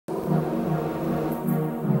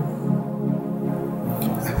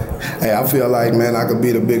Hey, I feel like, man, I could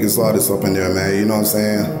be the biggest artist up in there, man. You know what I'm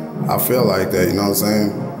saying? I feel like that, you know what I'm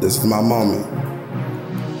saying? This is my moment.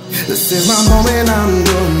 This is my moment, I'm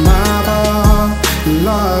doing my part.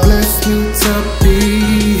 Lord bless me to be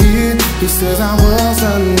here. He says I was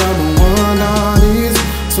the #1 artist,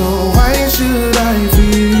 so why should I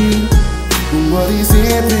feel? What he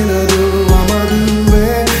said me to do, I'ma do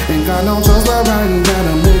it. Ain't got no choice but right now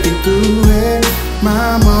to make it through it.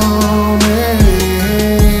 My moment,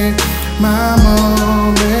 my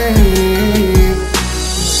moment.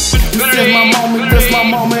 This is my moment, this my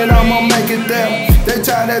moment, I'ma make it there. They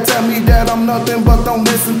try to tell me that I'm nothing, but don't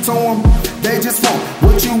listen to them. They just want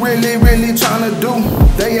what you really trying to do.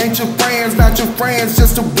 They ain't your friends, not your friends,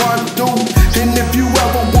 just to run through. And if you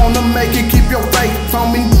ever wanna make it, keep your faith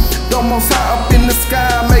on me. The most high up in the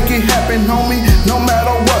sky, make it happen, homie. No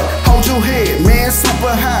matter what, hold your head, man,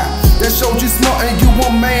 super high. That showed you smart and you a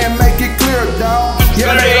man, make it clear, dawg.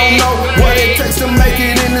 Yeah, they don't know what it takes to make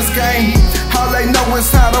it in this game. All they know is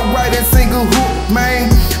how to write and sing a hook, man.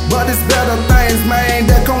 But it's better things, man,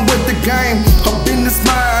 that come with the game. Up in this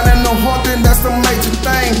mind and the heart, then that's the major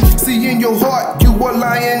thing. See, in your heart, you a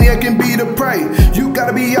lion, it can be the prey. You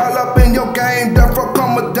gotta be all up in your game, therefore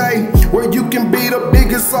come a day where you can be the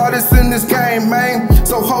biggest artist in this game, man.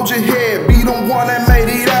 So hold your head, be the one that made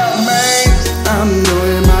it out, man. I'm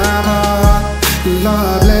doing my part,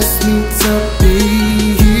 Lord bless me to be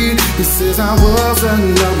here. He says I was the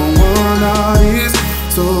 #1 artist,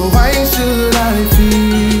 so why should I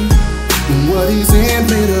feel? What he sent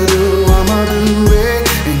me to do, I'ma do it.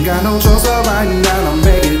 Ain't got no choice of right now to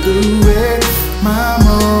make it through it. My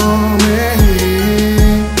moment,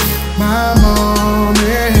 my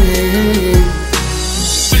moment.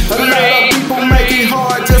 A lot of people make it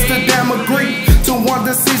hard just to damn agree to one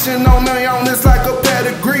decision on their own, it's like a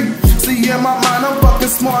pedigree. See, in my mind, I'm fucking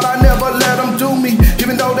smart, I never let them do me.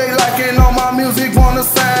 Even though they liking all my music, wanna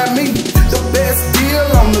sign me. The best deal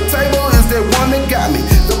on the table is that one that got me.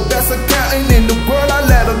 The best accountant in the world, I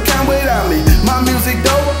let her count without me. My music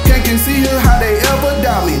dope, can't conceal how they ever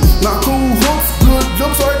doubt me. My cool hooks, good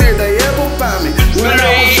looks, or did they ever find me? When I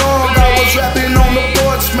was young, I was rapping on the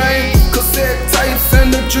porch, man. Cassette tapes and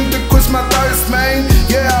the drink to quench my thirst, man.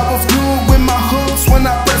 Yeah, I was good with my hooks when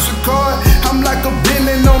I press record. I'm like a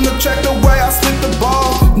villain on the track, the way I spit the ball.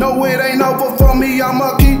 No, it ain't over for me,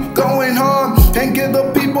 I'ma keep going hard and give the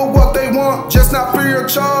people what they want, just not free of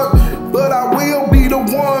charge. But I will be the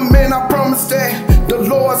one, man, I promise that. The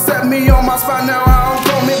Lord set me on my spot, now I don't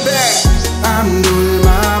coming back. I'm doing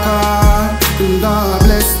my part, the Lord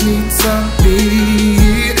bless me to be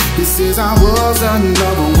here. He says I was the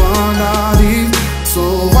 #1 artist, so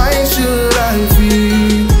why should I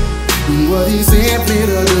feel? What he sent me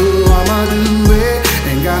to do, I'ma do it.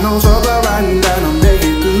 Ain't got no trouble right now to make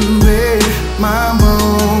it through it. My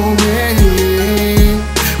moment,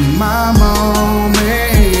 my moment.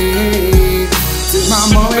 It's my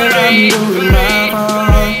moment, I'm doing my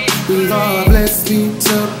part. Lord bless me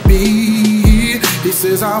to be here. He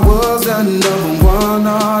says I was the #1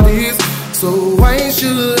 artist, so why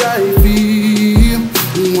should I feel?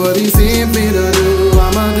 What he sent me to